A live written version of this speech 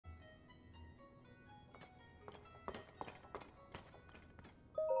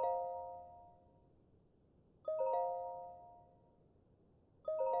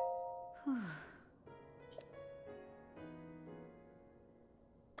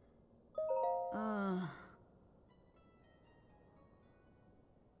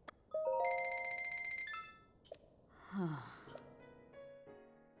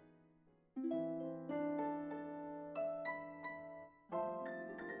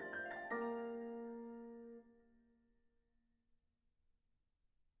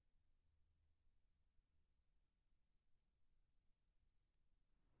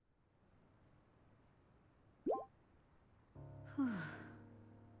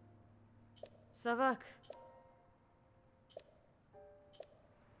Savak.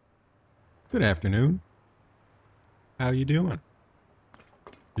 Good afternoon. How you doing?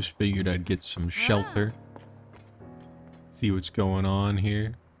 Just figured I'd get some shelter. See what's going on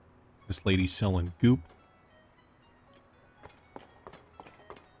here. This lady's selling goop.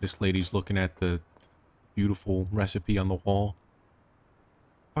 This lady's looking at the beautiful recipe on the wall.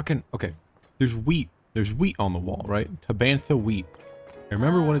 Fucking, okay. There's wheat. There's wheat on the wall, right? Tabantha wheat. I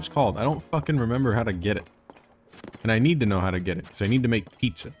remember what it's called. I don't fucking remember how to get it. And I need to know how to get it, because I need to make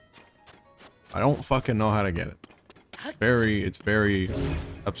pizza. I don't fucking know how to get it. It's very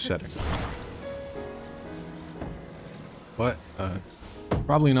upsetting. But,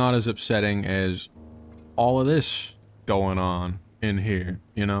 probably not as upsetting as all of this going on in here,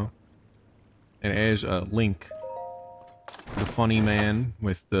 you know? And as Link, the funny man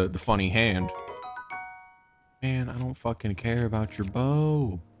with the funny hand. Man, I don't fucking care about your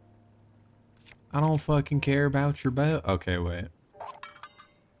bow. I don't fucking care about your bow. Okay, wait.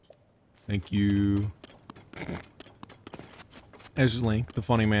 Thank you. As Link, the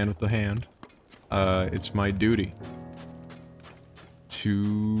funny man with the hand, it's my duty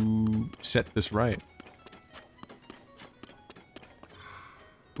to set this right.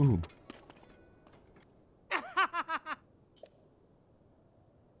 Ooh.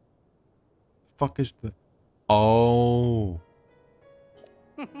 Fuck is the... Oh.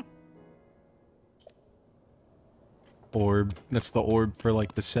 Orb. That's the orb for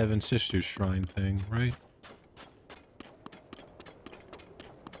like the Seven Sisters Shrine thing, right?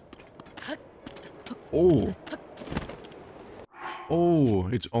 Oh. Oh,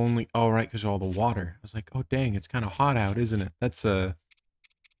 it's only... Oh, right, because all the water. I was like, oh dang, it's kind of hot out, isn't it? That's it's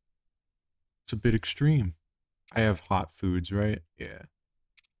a bit extreme. I have hot foods, right? Yeah.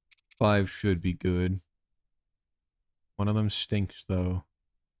 5 should be good. One of them stinks, though.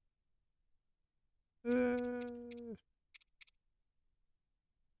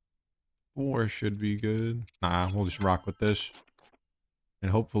 4 should be good. Nah, we'll just rock with this.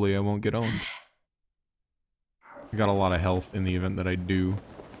 And hopefully I won't get owned. I got a lot of health in the event that I do.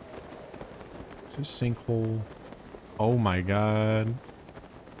 Is this sinkhole? Oh my god.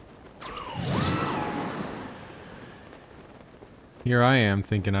 Here I am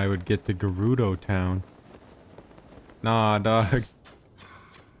thinking I would get to Gerudo Town. Nah, dog.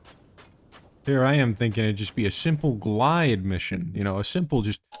 Here I am thinking it'd just be a simple glide mission. You know, a simple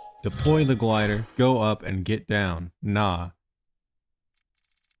just deploy the glider, go up, and get down. Nah.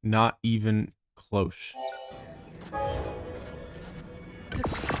 Not even close.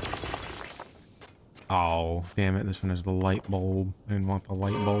 Oh, damn it. This one has the light bulb. I didn't want the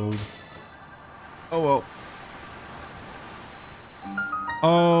light bulb. Oh, well.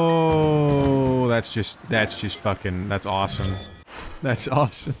 Oh, that's just fucking, that's awesome. That's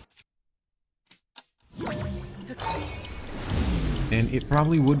awesome. And it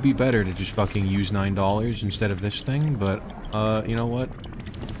probably would be better to just fucking use $9 instead of this thing, but, you know what?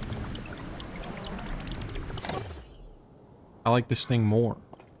 I like this thing more.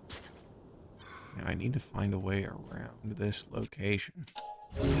 Now, I need to find a way around this location.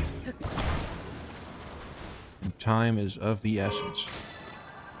 Time is of the essence.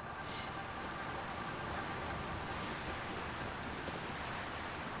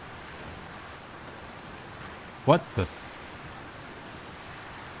 What the?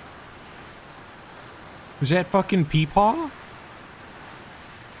 Was that fucking Peepaw?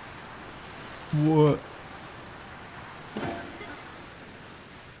 What?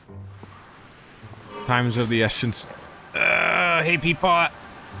 Time is of the essence. Hey Peepaw!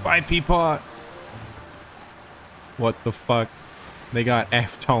 Bye Peepaw! What the fuck? They got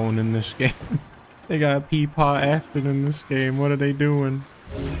F-tone in this game. They got Peepaw Afton in this game. What are they doing?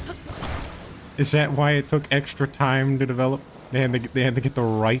 Is that why it took extra time to develop? They had to get the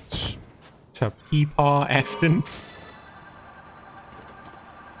rights to Peepaw Afton.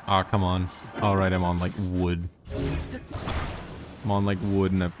 Ah, come on. Alright, I'm on like wood. I'm on like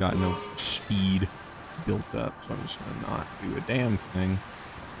wood and I've got no speed built up, so I'm just gonna not do a damn thing.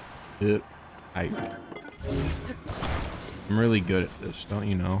 I'm really good at this, don't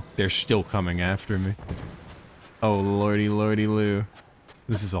you know? They're still coming after me. Oh lordy lordy loo.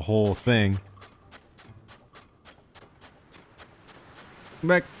 This is a whole thing.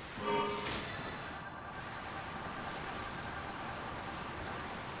 Back.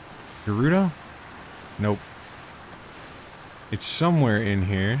 Gerudo? Nope. It's somewhere in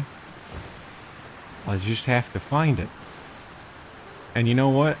here. I just have to find it. And you know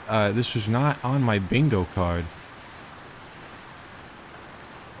what? This was not on my bingo card.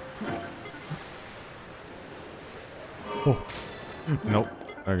 Oh. Nope.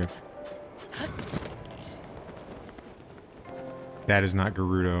 Okay. That is not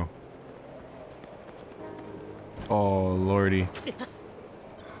Gerudo. Oh, lordy.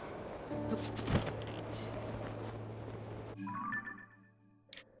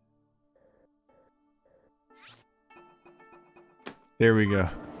 There we go.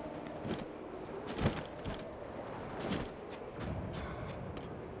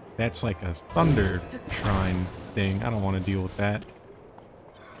 That's like a thunder shrine thing. I don't want to deal with that.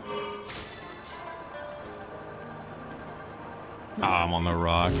 Ah, I'm on the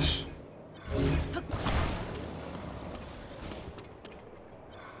rocks.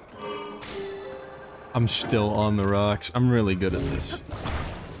 I'm still on the rocks. I'm really good at this.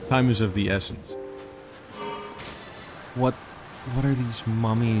 Time is of the essence. What are these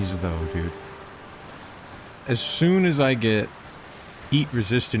mummies though, dude? As soon as I get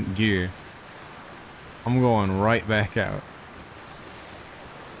heat-resistant gear, I'm going right back out.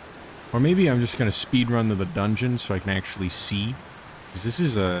 Or maybe I'm just gonna speedrun to the dungeon so I can actually see. Because this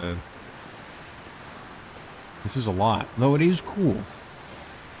is a lot. Though it is cool.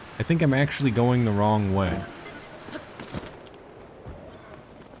 I think I'm actually going the wrong way.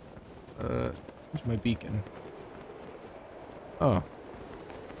 Where's my beacon? Oh.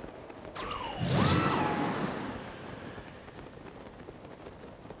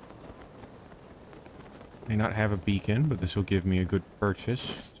 May not have a beacon, but this will give me a good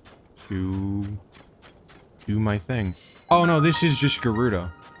purchase to do my thing. Oh no, this is just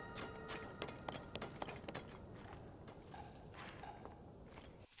Gerudo.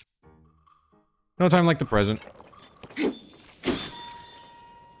 No time like the present.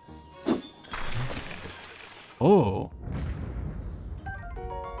 Oh.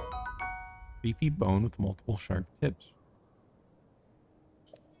 Creepy bone with multiple sharp tips.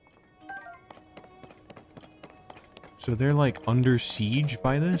 So they're like under siege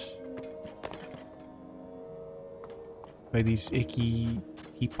by this? By these icky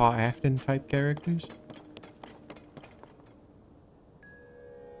Peepaw Afton type characters?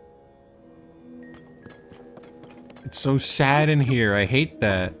 It's so sad in here. I hate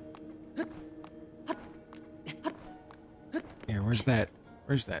that. Here, where's that?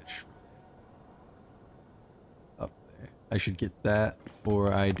 Where's that shrine? Up there. I should get that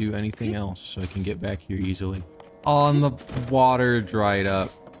before I do anything else so I can get back here easily. Oh, and the water dried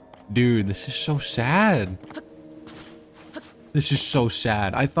up. Dude, this is so sad. This is so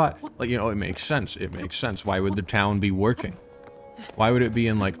sad. I thought, like, you know, it makes sense. It makes sense. Why would the town be working? Why would it be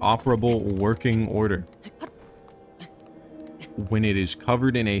in, like, operable working order? When it is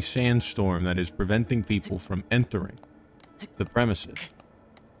covered in a sandstorm that is preventing people from entering the premises.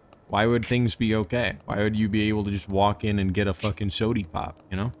 Why would things be okay? Why would you be able to just walk in and get a fucking sody pop,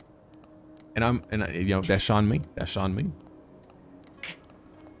 you know? And you know, that's on me. That's on me.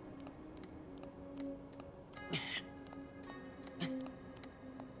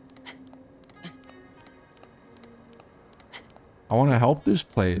 I want to help this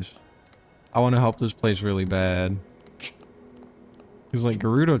place. I want to help this place really bad. Because, like,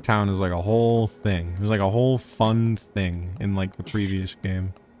 Gerudo Town is, like, a whole thing. It was, like, a whole fun thing in, like, the previous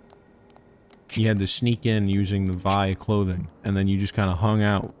game. You had to sneak in using the Vi clothing. And then you just kind of hung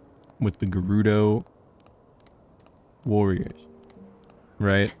out with the Gerudo warriors.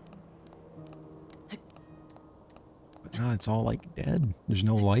 Right? But now it's all, like, dead. There's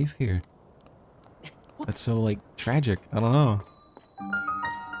no life here. That's so, like, tragic. I don't know.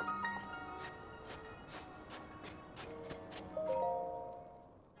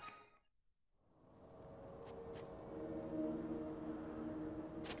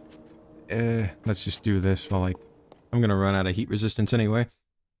 Let's just do this while I'm gonna run out of heat resistance anyway.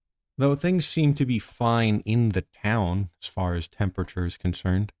 Though things seem to be fine in the town as far as temperature is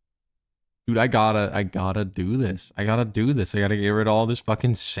concerned. Dude, I gotta do this. I gotta do this. I gotta get rid of all this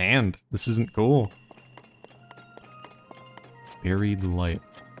fucking sand. This isn't cool. Buried light.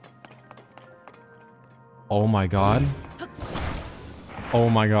 Oh my god. Oh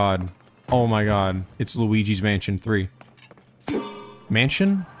my god. Oh my god. It's Luigi's Mansion 3.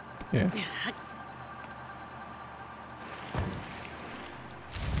 Mansion? Yeah.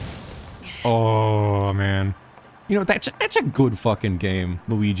 Oh man. You know, that's a good fucking game,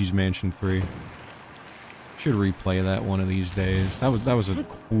 Luigi's Mansion 3. Should replay that one of these days. That was a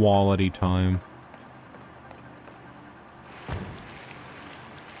quality time.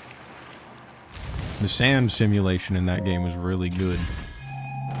 The sand simulation in that game was really good.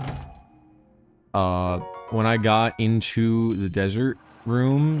 When I got into the desert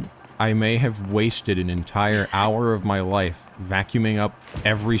room, I may have wasted an entire hour of my life vacuuming up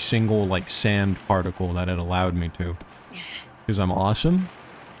every single, like, sand particle that it allowed me to. Because I'm awesome.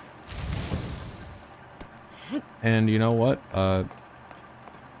 And you know what?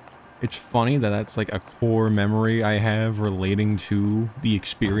 It's funny that that's like a core memory I have relating to the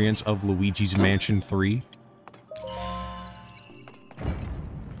experience of Luigi's Mansion 3.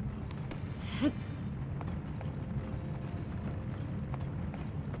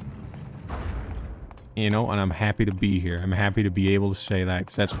 You know, and I'm happy to be here. I'm happy to be able to say that,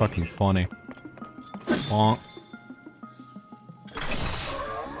 because that's fucking funny. Bonk.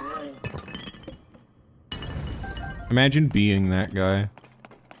 Imagine being that guy.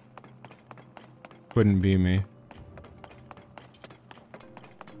 Couldn't be me.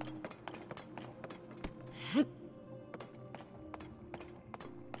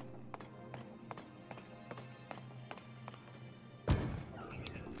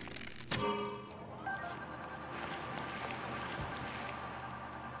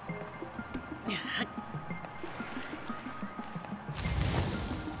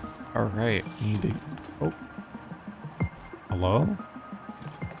 Alright, need to... Oh. Hello?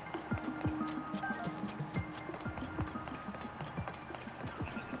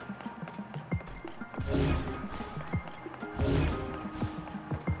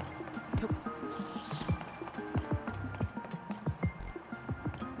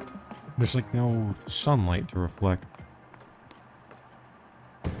 There's like no sunlight to reflect.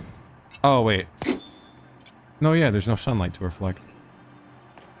 Oh, wait. No, yeah, there's no sunlight to reflect.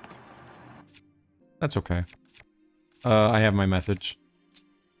 That's okay. I have my methods.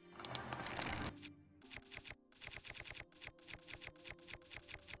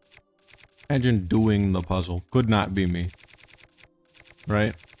 Imagine doing the puzzle. Could not be me.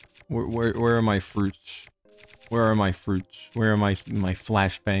 Right? Where are my fruits? Where are my fruits? Where are my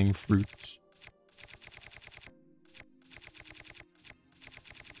flashbang fruits?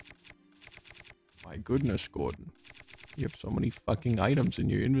 My goodness, Gordon. You have so many fucking items in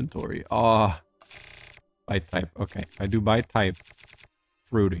your inventory. Ah. By type. Okay. I do by type.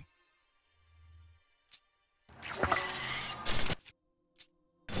 Fruity.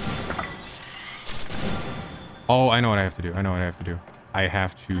 Oh, I know what I have to do. I know what I have to do. I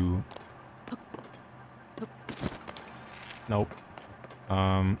have to... Nope.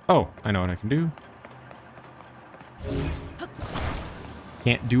 Oh, I know what I can do.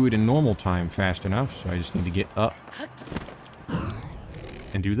 Can't do it in normal time fast enough, so I just need to get up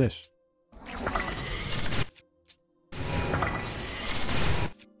and do this.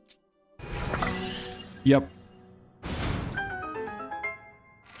 Yep.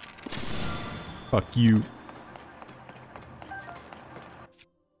 Fuck you.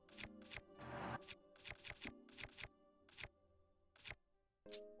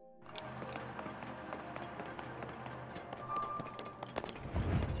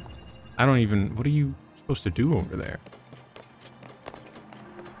 I don't even... What are you supposed to do over there?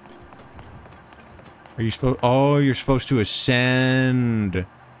 Are you supposed... Oh, you're supposed to ascend.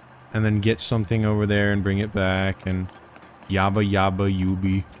 And then get something over there and bring it back and... Yabba yabba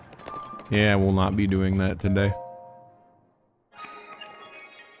yubi. Yeah, we'll not be doing that today.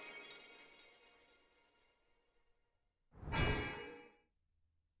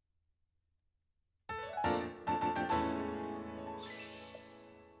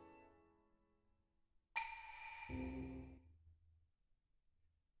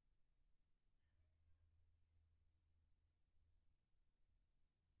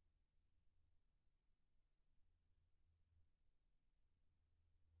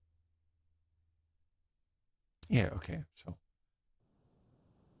 Yeah, okay, so...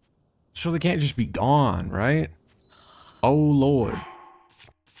 So they can't just be gone, right? Oh, Lord.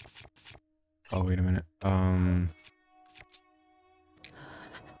 Oh, wait a minute.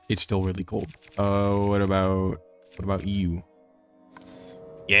 It's still really cold. Oh, what about you?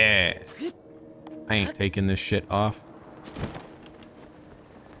 Yeah. I ain't taking this shit off.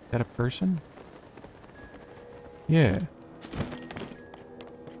 Is that a person? Yeah.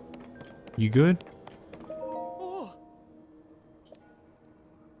 You good?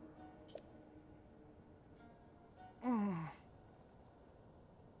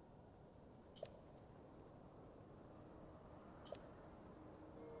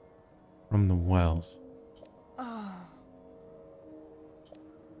 From the wells.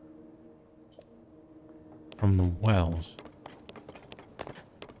 From the wells.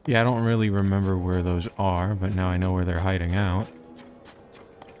 Yeah, I don't really remember where those are, but now I know where they're hiding out.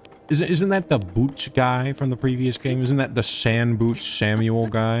 Isn't that the Boots guy from the previous game? Isn't that the Sand Boots Samuel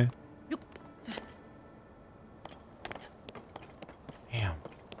guy? Damn.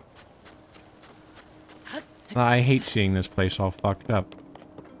 I hate seeing this place all fucked up.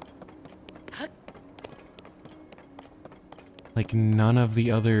 Like, none of the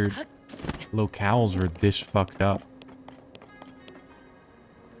other locales were this fucked up.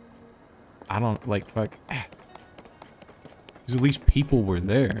 I don't, like, fuck. Because at least people were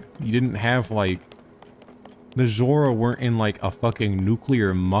there. You didn't have, like... The Zora weren't in, like, a fucking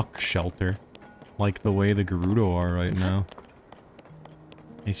nuclear muck shelter. Like the way the Gerudo are right now.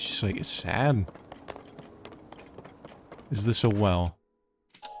 It's just, like, it's sad. Is this a well?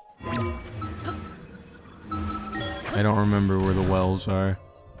 I don't remember where the wells are.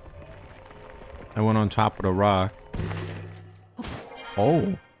 I went on top of the rock.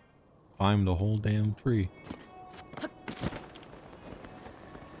 Oh! Climbed the whole damn tree.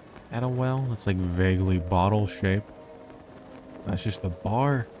 At a well? It's like vaguely bottle shaped. That's just the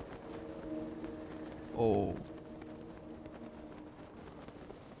bar. Oh.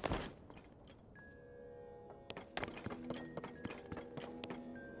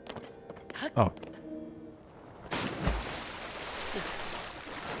 Oh.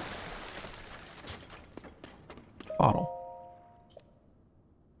 Bottle.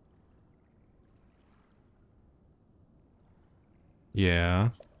 Yeah.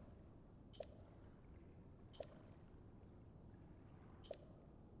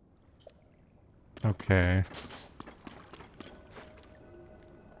 Okay.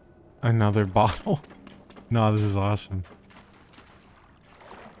 Another bottle? No, this is awesome.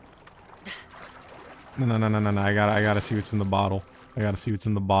 No, I gotta see what's in the bottle. I gotta see what's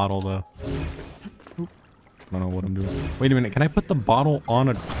in the bottle, though. Oop. I don't know what I'm doing. Wait a minute, can I put the bottle on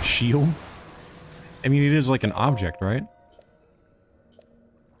a shield? I mean, it is like an object, right?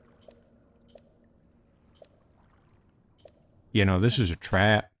 Yeah, no, this is a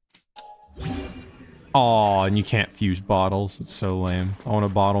trap. Oh, and you can't fuse bottles. It's so lame. I want a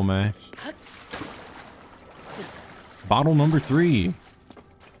bottle max. Bottle number 3.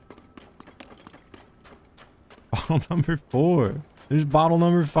 Bottle number 4. There's bottle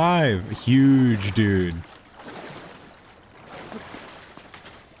number 5. Huge, dude.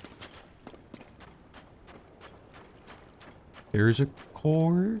 There's a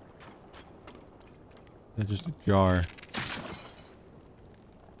cork. That's just a jar.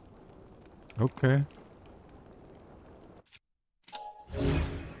 Okay.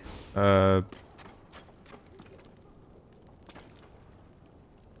 There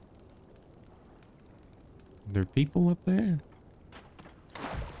are people up there?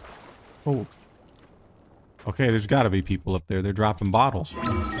 Oh. Okay, there's gotta be people up there. They're dropping bottles.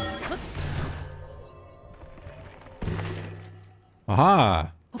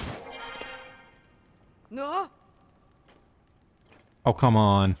 Aha! No. Oh, come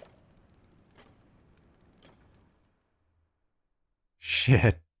on.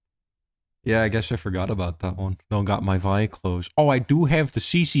 Shit. Yeah, I guess I forgot about that one. Don't got my Vi clothes. Oh, I do have the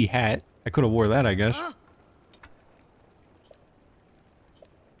CC hat. I could have wore that, I guess.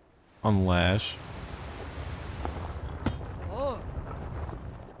 Unless...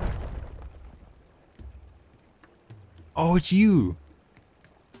 Oh, it's you!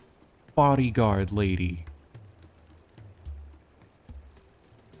 Bodyguard lady.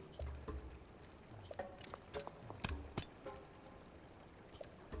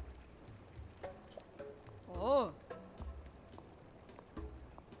 Oh.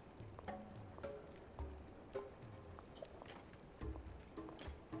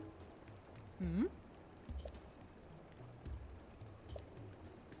 Hmm?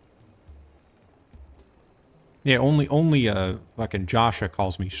 Yeah, only fucking Joshua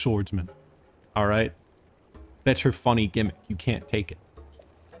calls me swordsman. Alright? That's her funny gimmick. You can't take it.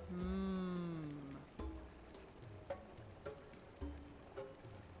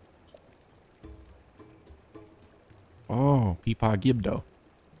 Oh, Peepaw Gibdo.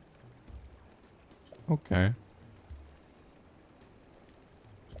 Okay.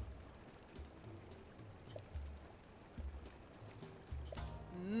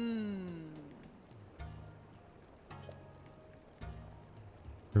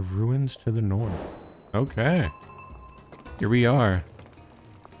 The ruins to the north. Okay. Here we are.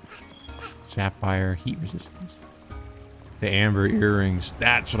 Sapphire heat resistance. The amber earrings.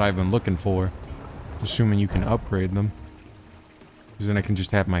 That's what I've been looking for. Assuming you can upgrade them. Because then I can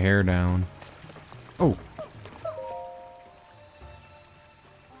just have my hair down. Oh.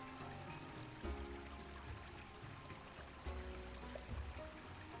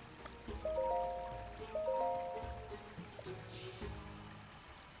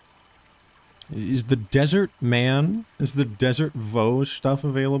 Is the desert man, is the desert Vo stuff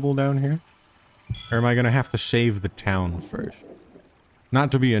available down here? Or am I gonna have to save the town first?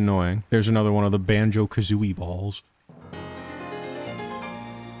 Not to be annoying. There's another one of the Banjo-Kazooie balls.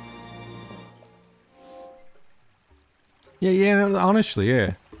 Yeah, no, honestly,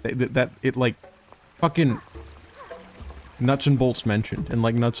 yeah. It like, fucking nuts and bolts mentioned. And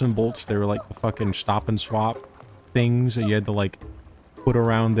like nuts and bolts, they were like the fucking stop and swap things that you had to like put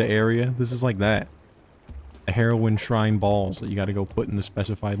around the area. This is like that. The heroin shrine balls that you gotta go put in the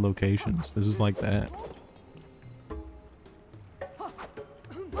specified locations. This is like that.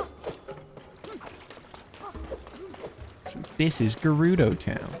 So this is Gerudo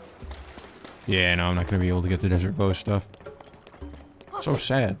Town. Yeah, no, I'm not gonna be able to get the Desert Voe stuff. So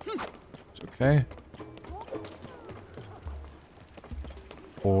sad. It's okay.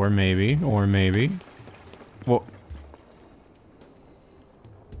 Or maybe. Well,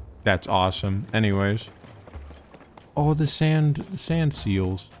 that's awesome. Anyways. Oh, the sand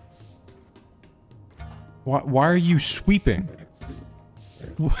seals. Why are you sweeping?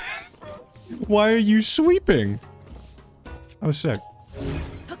 Why are you sweeping? Oh, sick.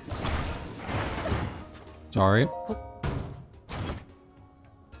 Sorry.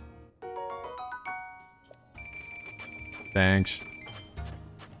 Thanks.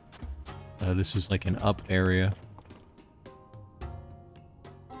 This is like an up area.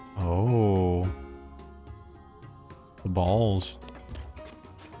 Oh. The balls.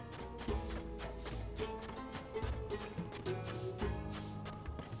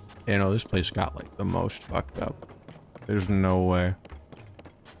 You know, this place got like the most fucked up. There's no way.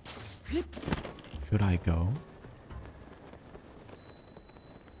 Should I go?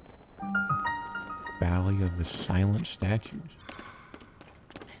 Valley of the Silent Statues.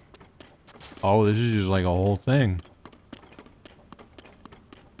 Oh, this is just like a whole thing.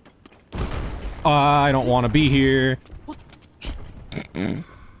 I don't want to be here. And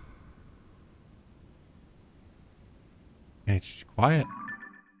it's just quiet.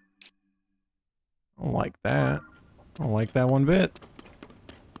 I don't like that. I don't like that one bit.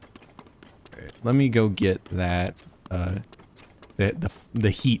 Right, let me go get that, the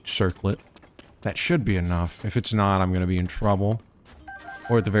heat circlet. That should be enough. If it's not, I'm gonna be in trouble.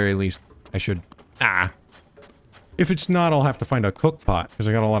 Or at the very least, I should... If it's not, I'll have to find a cook pot, because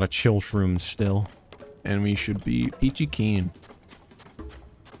I got a lot of chill shrooms still. And we should be peachy keen.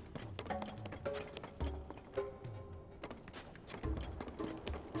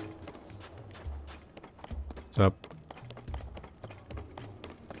 What's up?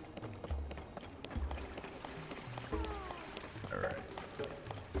 Alright.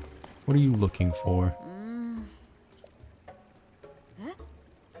 What are you looking for?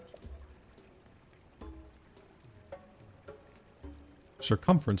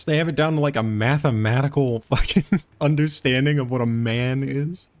 Circumference. They have it down to like a mathematical fucking understanding of what a man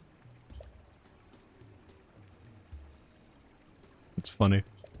is. It's funny.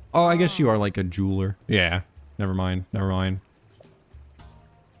 Oh, I guess you are like a jeweler. Yeah. Never mind. Never mind.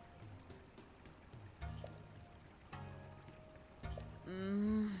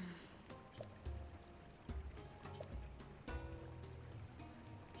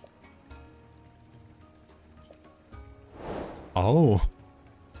 Oh.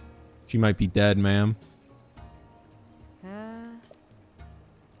 She might be dead, ma'am.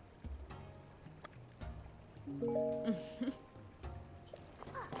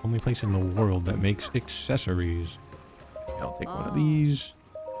 Only place in the world that makes accessories. Yeah, I'll take one of these.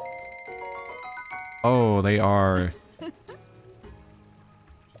 Oh, they are...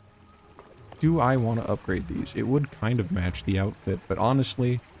 Do I want to upgrade these? It would kind of match the outfit, but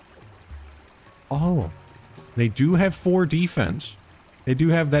honestly... Oh. They do have 4 defense. They do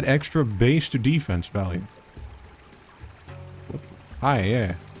have that extra base to defense value. Hi,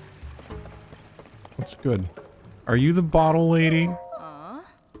 yeah. What's good? Are you the bottle lady?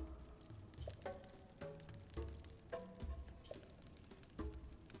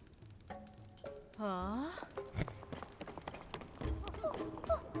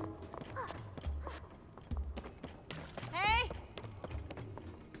 Hey!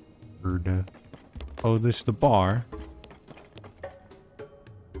 Oh, this is the bar.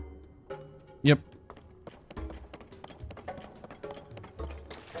 Yep.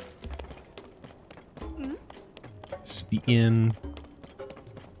 This is the inn.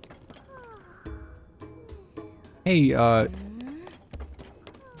 Hey,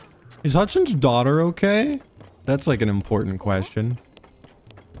 is Hudson's daughter okay? That's like an important question.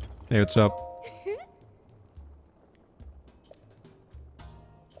 Hey, what's up?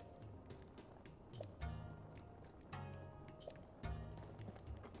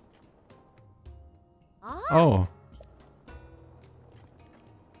 Oh.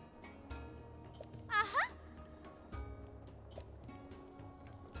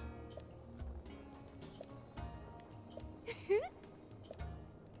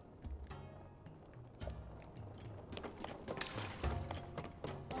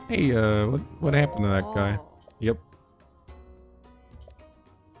 Hey, what happened to that guy? Oh. Yep.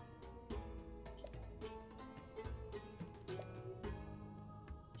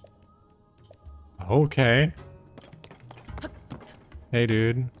 Okay. Hey,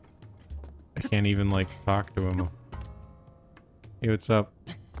 dude. I can't even, like, talk to him. Hey, what's up?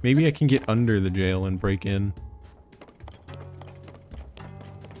 Maybe I can get under the jail and break in.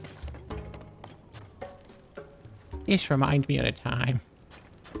 This reminds me of a time.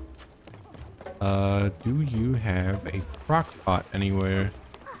 Do you have a crock pot anywhere?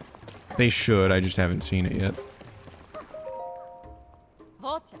 They should, I just haven't seen it yet.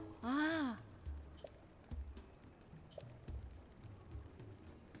 What? Ah.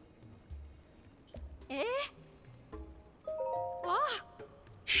 Eh? Ah.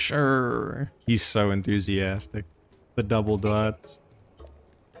 Sure. He's so enthusiastic. The double dots.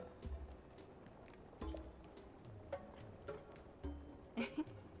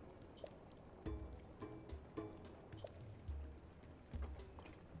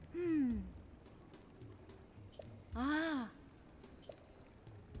 Ah.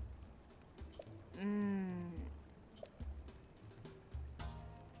 Hmm.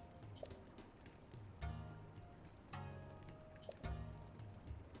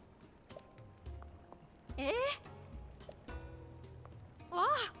 Eh?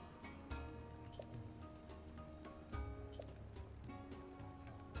 Ah.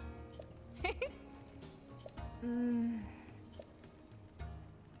 Hmm.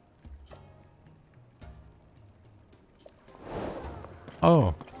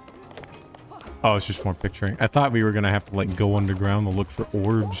 Oh. Oh, it's just more picturing. I thought we were gonna have to, like, go underground to look for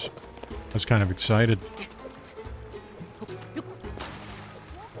orbs. I was kind of excited.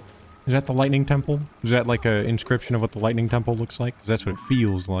 Is that the lightning temple? Is that like a inscription of what the lightning temple looks like? Because that's what it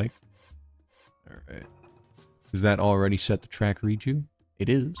feels like. Alright. Is that already set to track read you? It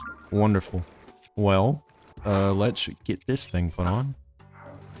is. Wonderful. Well, let's get this thing put on.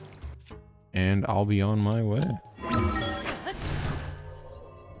 And I'll be on my way.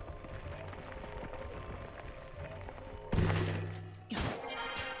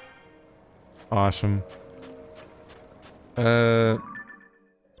 Awesome. Let's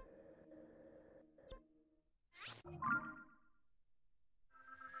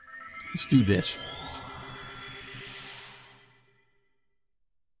do this.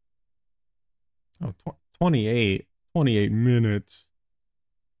 Oh, 28 minutes.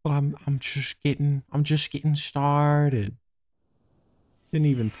 But I'm just getting started. Didn't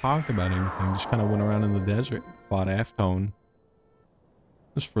even talk about anything. Just kind of went around in the desert. Fought Aftone.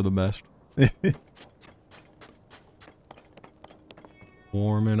 Just for the best.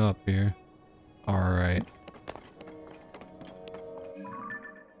 Warming up here. Alright.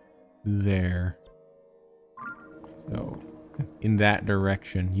 There. So, in that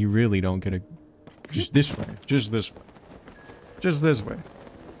direction. You really don't get a... Just this way. Just this way. Just this way.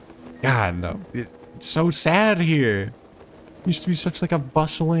 God, no. It's so sad here. It used to be such like a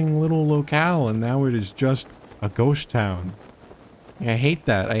bustling little locale, and now it is just a ghost town. I hate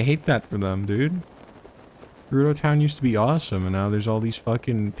that. I hate that for them, dude. Gerudo Town used to be awesome, and now there's all these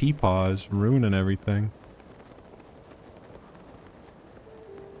fucking peepaws ruining everything.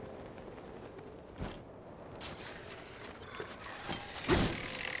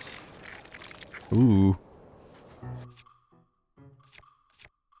 Ooh.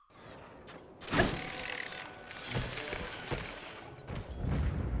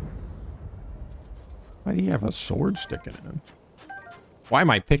 Why do you have a sword sticking in him? Why am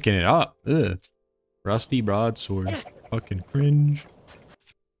I picking it up? Ugh. Rusty broadsword. Fucking cringe.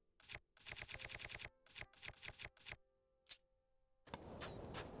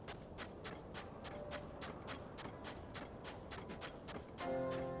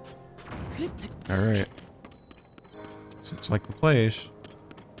 Alright. So it's like the place.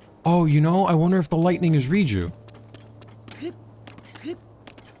 Oh, you know, I wonder if the lightning is Riju.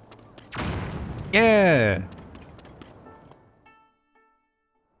 Yeah!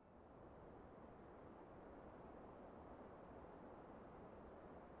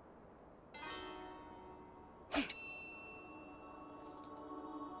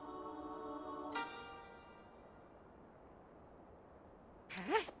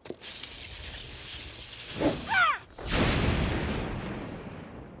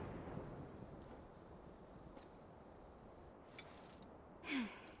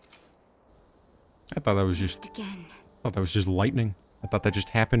 I thought that was just... Again. I thought that was just lightning. I thought that just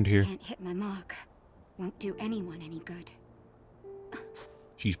happened here. Can't hit my mark. Won't do anyone any good.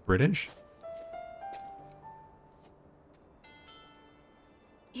 She's British?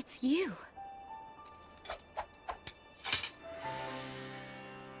 It's you.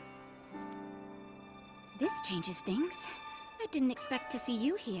 This changes things. I didn't expect to see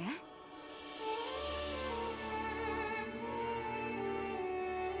you here.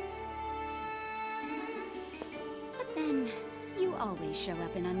 But then, you always show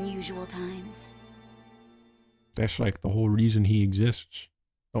up in unusual times. That's like the whole reason he exists.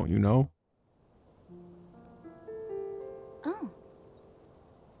 Don't you know? Oh.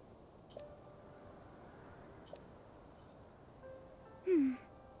 Hmm.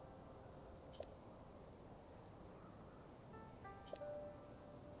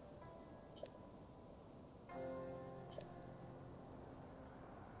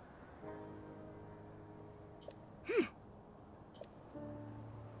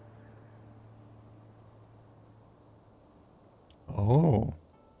 Oh.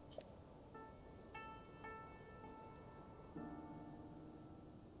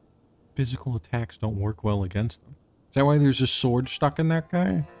 Physical attacks don't work well against them. Is that why there's a sword stuck in that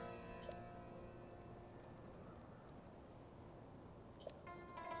guy?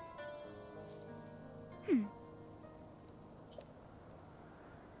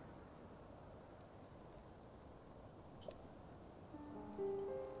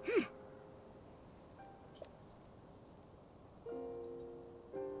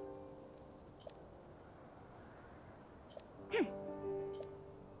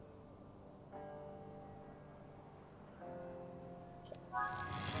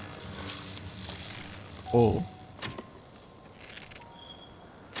 Oh.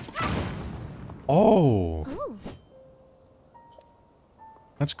 Oh. Ooh.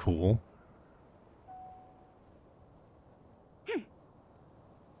 That's cool. Okay.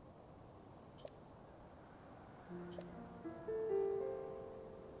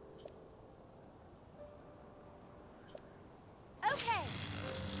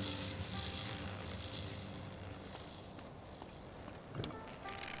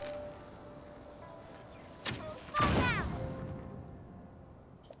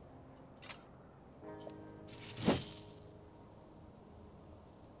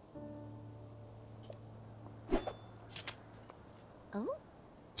 Oh?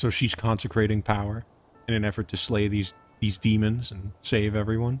 So she's consecrating power in an effort to slay these demons and save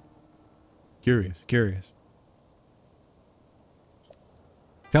everyone. Curious, curious.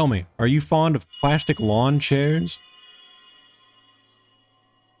 Tell me, are you fond of plastic lawn chairs?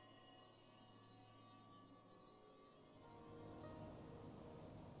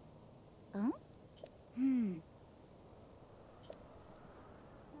 Oh? Hmm.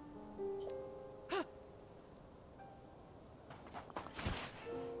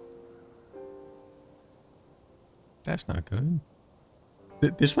 That's not good.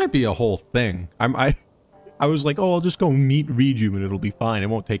 This might be a whole thing. I was like, oh, I'll just go meet Riju and it'll be fine. It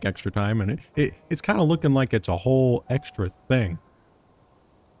won't take extra time, and it's kind of looking like it's a whole extra thing.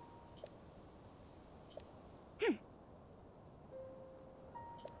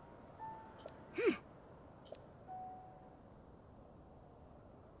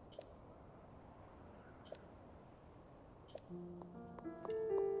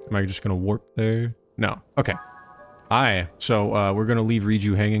 Am I just gonna warp there? No. Okay. So we're gonna leave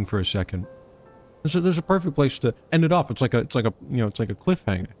Riju hanging for a second. So there's a perfect place to end it off. It's like a cliffhanger. It's like a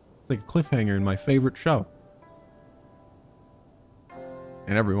cliffhanger in my favorite show.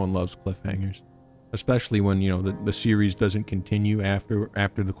 And everyone loves cliffhangers. Especially when, you know, the series doesn't continue after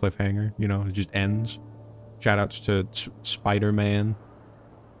the cliffhanger. You know, it just ends. Shoutouts to Spider-Man.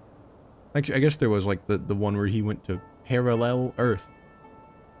 Actually, I guess there was like the one where he went to Parallel Earth.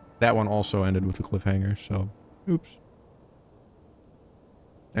 That one also ended with a cliffhanger, so oops.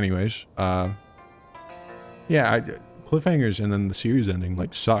 Anyways, yeah, cliffhangers and then the series ending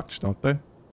like sucks, don't they?